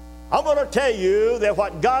 I'm going to tell you that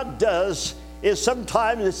what God does is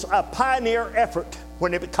sometimes it's a pioneer effort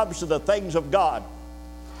when it comes to the things of God.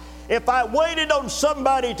 If I waited on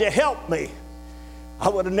somebody to help me, I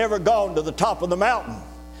would have never gone to the top of the mountain.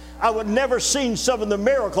 I would have never seen some of the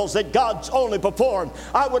miracles that God's only performed.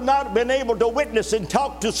 I would not have been able to witness and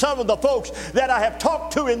talk to some of the folks that I have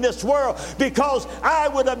talked to in this world because I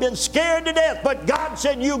would have been scared to death. But God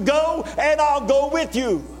said, you go and I'll go with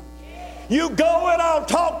you. You go and I'll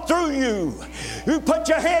talk through you. You put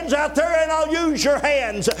your hands out there and I'll use your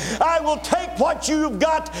hands. I will take what you've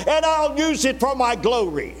got and I'll use it for my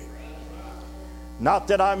glory. Not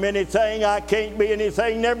that I'm anything, I can't be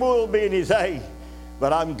anything, never will be anything.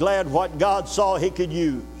 But I'm glad what God saw he could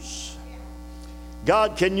use.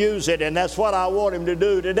 God can use it, and that's what I want him to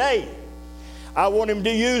do today. I want him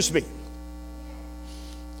to use me.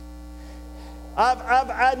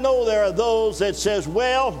 I know there are those that says,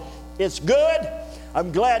 well, it's good.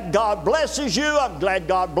 I'm glad God blesses you. I'm glad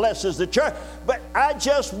God blesses the church. But I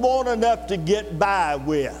just want enough to get by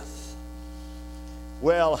with.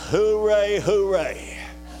 Well, hooray, hooray.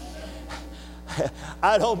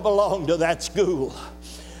 I don't belong to that school.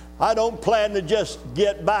 I don't plan to just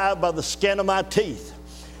get by the skin of my teeth.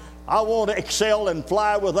 I want to excel and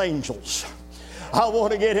fly with angels. I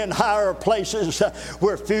want to get in higher places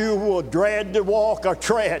where few will dread to walk or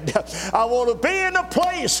tread. I want to be in a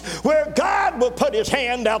place where God will put his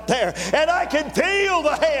hand out there and I can feel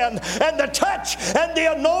the hand and the touch and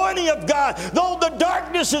the anointing of God, though the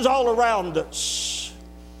darkness is all around us.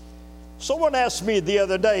 Someone asked me the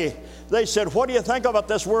other day, they said, what do you think about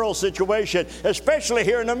this world situation, especially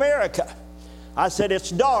here in America? I said, it's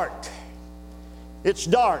dark. It's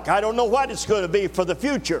dark. I don't know what it's going to be for the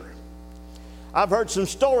future. I've heard some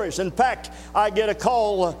stories. In fact, I get a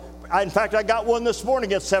call. I got one this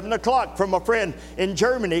morning at 7 o'clock from a friend in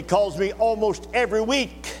Germany. He calls me almost every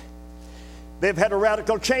week. They've had a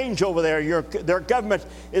radical change over there. Their government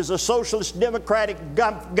is a socialist democratic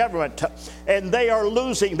government, and they are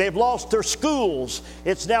losing. They've lost their schools.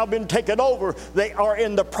 It's now been taken over. They are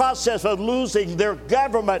in the process of losing their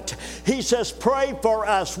government. He says, pray for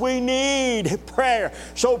us. We need prayer.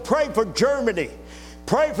 So pray for Germany.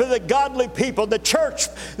 Pray for the godly people, the church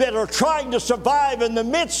that are trying to survive in the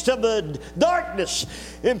midst of the darkness.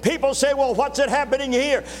 And people say, well, what's it happening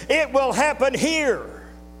here? It will happen here.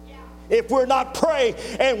 If we're not praying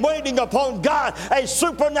and waiting upon God, a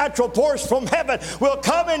supernatural force from heaven will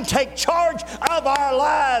come and take charge of our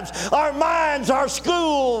lives, our minds, our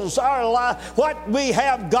schools, our life. What we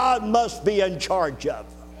have, God must be in charge of.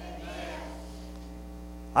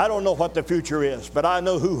 I don't know what the future is, but I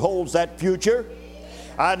know who holds that future.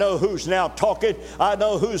 I know who's now talking. I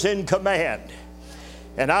know who's in command.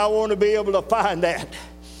 And I want to be able to find that.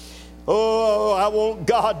 Oh, I want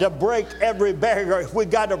God to break every barrier. If we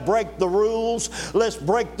got to break the rules, let's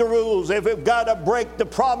break the rules. If we've got to break the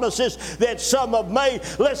promises that some have made,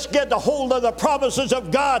 let's get a hold of the promises of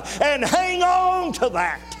God and hang on to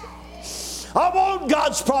that. I want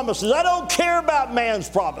God's promises. I don't care about man's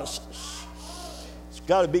promises. It's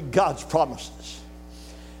got to be God's promises.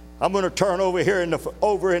 I'm going to turn over here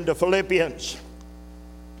into Philippians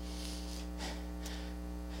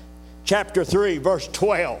chapter 3, verse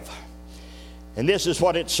 12. And this is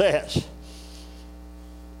what it says.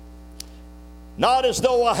 Not as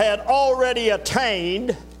though I had already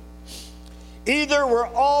attained, either were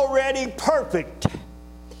already perfect,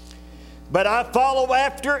 but I follow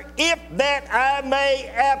after, if that I may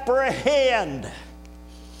apprehend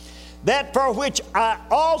that for which I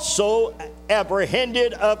also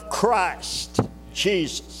apprehended of Christ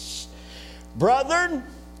Jesus. Brethren,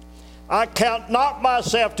 I count not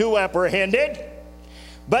myself to have apprehended,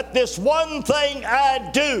 but this one thing I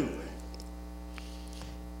do,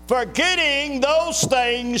 forgetting those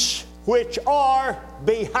things which are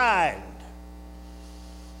behind.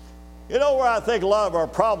 You know where I think a lot of our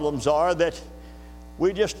problems are? That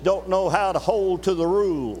we just don't know how to hold to the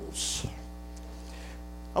rules.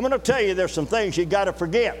 I'm going to tell you there's some things you got to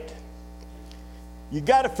forget. You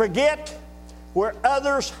got to forget where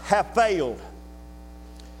others have failed.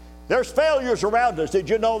 There's failures around us. Did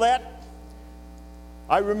you know that?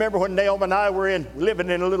 I remember when Naomi and I were living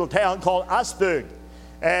in a little town called Asburg,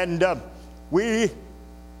 and we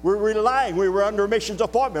were relying. We were under a missions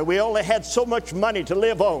appointment. We only had so much money to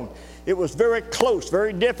live on. It was very close,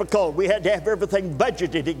 very difficult. We had to have everything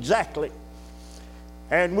budgeted exactly.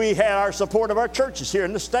 And we had our support of our churches here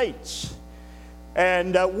in the States.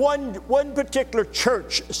 And one particular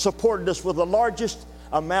church supported us with the largest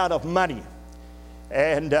amount of money.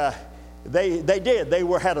 And they did. They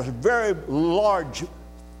had a very large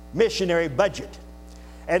missionary budget.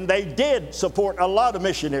 And they did support a lot of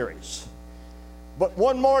missionaries. But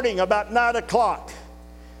one morning about 9 o'clock,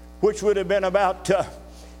 which would have been about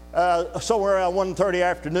somewhere around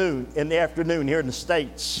 1:30 in the afternoon here in the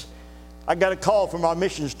States, I got a call from our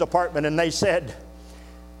missions department, and they said,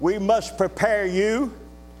 we must prepare you.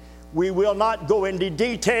 We will not go into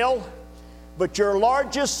detail, but your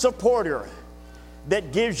largest supporter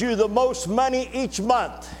that gives you the most money each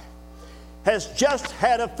month has just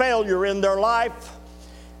had a failure in their life,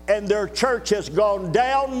 and their church has gone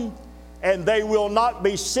down, and they will not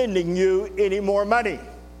be sending you any more money.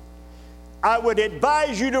 I would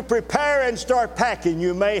advise you to prepare and start packing.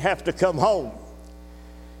 You may have to come home.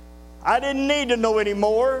 I didn't need to know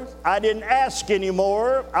anymore. I didn't ask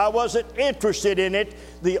anymore. I wasn't interested in it.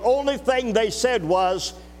 The only thing they said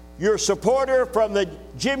was, your supporter from the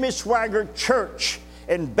Jimmy Swaggart Church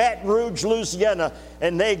in Baton Rouge, Louisiana,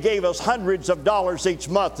 and they gave us hundreds of dollars each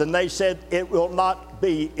month, and they said it will not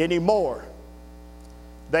be anymore.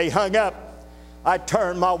 They hung up. I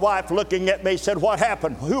turned, my wife looking at me said, what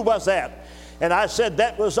happened? Who was that? And I said,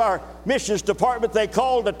 that was our missions department. They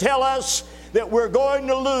called to tell us that we're going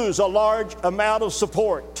to lose a large amount of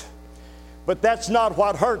support. But that's not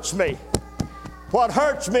what hurts me. What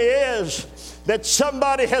hurts me is that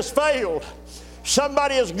somebody has failed.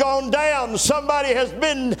 Somebody has gone down. Somebody has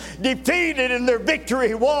been defeated in their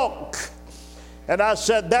victory walk. And I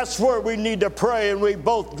said, that's where we need to pray. And we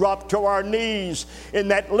both dropped to our knees in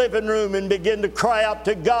that living room and began to cry out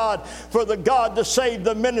to God for the God to save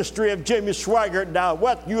the ministry of Jimmy Swaggart. Now,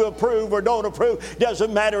 what you approve or don't approve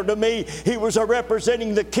doesn't matter to me. He was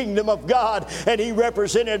representing the kingdom of God, and he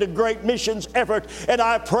represented a great missions effort. And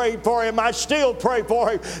I prayed for him. I still pray for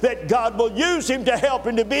him that God will use him to help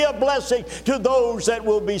and to be a blessing to those that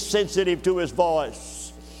will be sensitive to his voice.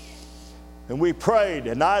 And we prayed,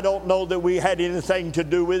 and I don't know that we had anything to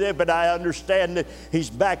do with it, but I understand that he's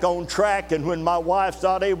back on track. And when my wife's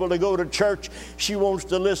not able to go to church, she wants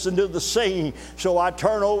to listen to the singing. So I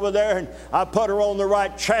turn over there and I put her on the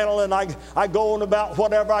right channel, and I go on about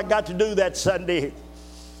whatever I got to do that Sunday.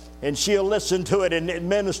 And she'll listen to it, and it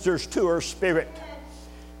ministers to her spirit.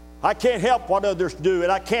 I can't help what others do,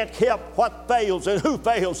 and I can't help what fails and who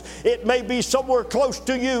fails. It may be somewhere close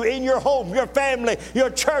to you, in your home, your family,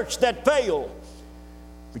 your church that fail.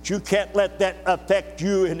 But you can't let that affect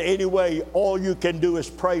you in any way. All you can do is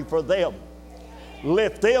pray for them.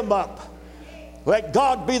 Lift them up. Let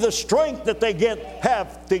God be the strength that they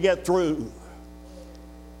have to get through.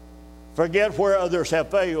 Forget where others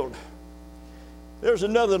have failed. There's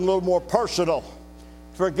another little more personal.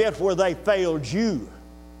 Forget where they failed you.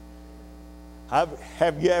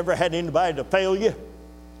 Have you ever had anybody to fail you?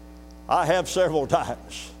 I have several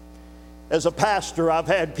times. As a pastor, I've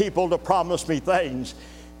had people to promise me things,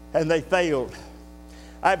 and they failed.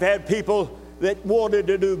 I've had people that wanted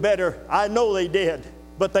to do better. I know they did,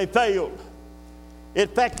 but they failed.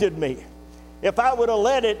 It affected me. If I would have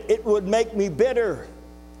let it, it would make me bitter.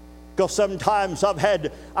 Because sometimes I've had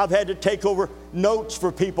to take over notes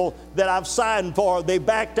for people that I've signed for. They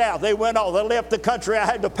backed out. They went off. They left the country. I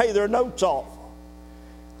had to pay their notes off.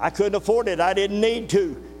 I couldn't afford it. I didn't need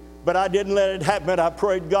to. But I didn't let it happen. I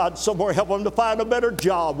prayed God somewhere help them to find a better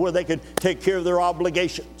job where they could take care of their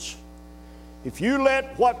obligations. If you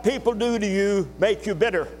let what people do to you make you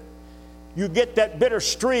bitter, you get that bitter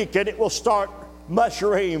streak, and it will start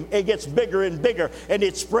mushroom. It gets bigger and bigger, and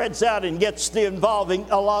it spreads out and gets to involving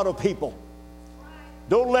a lot of people.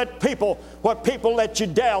 Don't let what people let you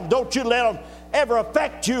down, don't you let them ever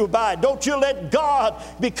affect you by it. Don't you let God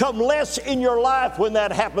become less in your life when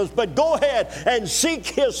that happens, but go ahead and seek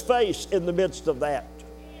his face in the midst of that.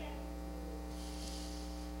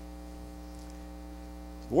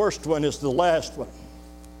 The worst one is the last one.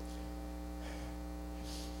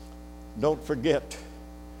 Don't forget.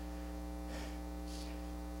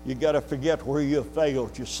 You got to forget where you have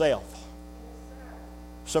failed yourself.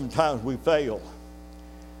 Sometimes we fail.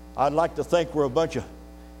 I'd like to think we're a bunch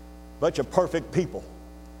of perfect people,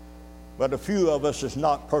 but a few of us is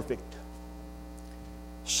not perfect.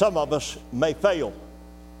 Some of us may fail.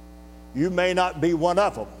 You may not be one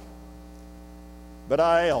of them, but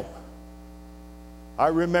I am. I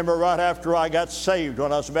remember right after I got saved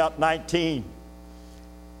when I was about 19,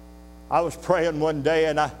 I was praying one day,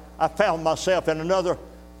 and I found myself in another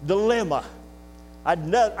dilemma.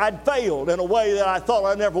 I'd failed in a way that I thought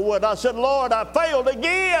I never would. I said, Lord, I failed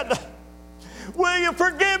again. Will you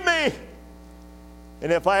forgive me?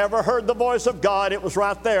 And if I ever heard the voice of God, it was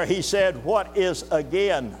right there. He said, what is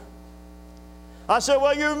again? I said,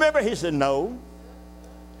 well, you remember? He said, no.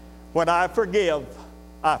 When I forgive,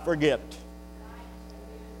 I forget.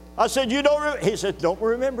 I said, you don't remember? He said, don't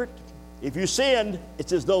remember it. If you sinned,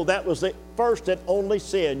 it's as though that was the first and only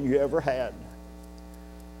sin you ever had.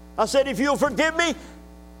 I said, if you'll forgive me,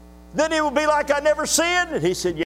 then it will be like I never sinned. And he said,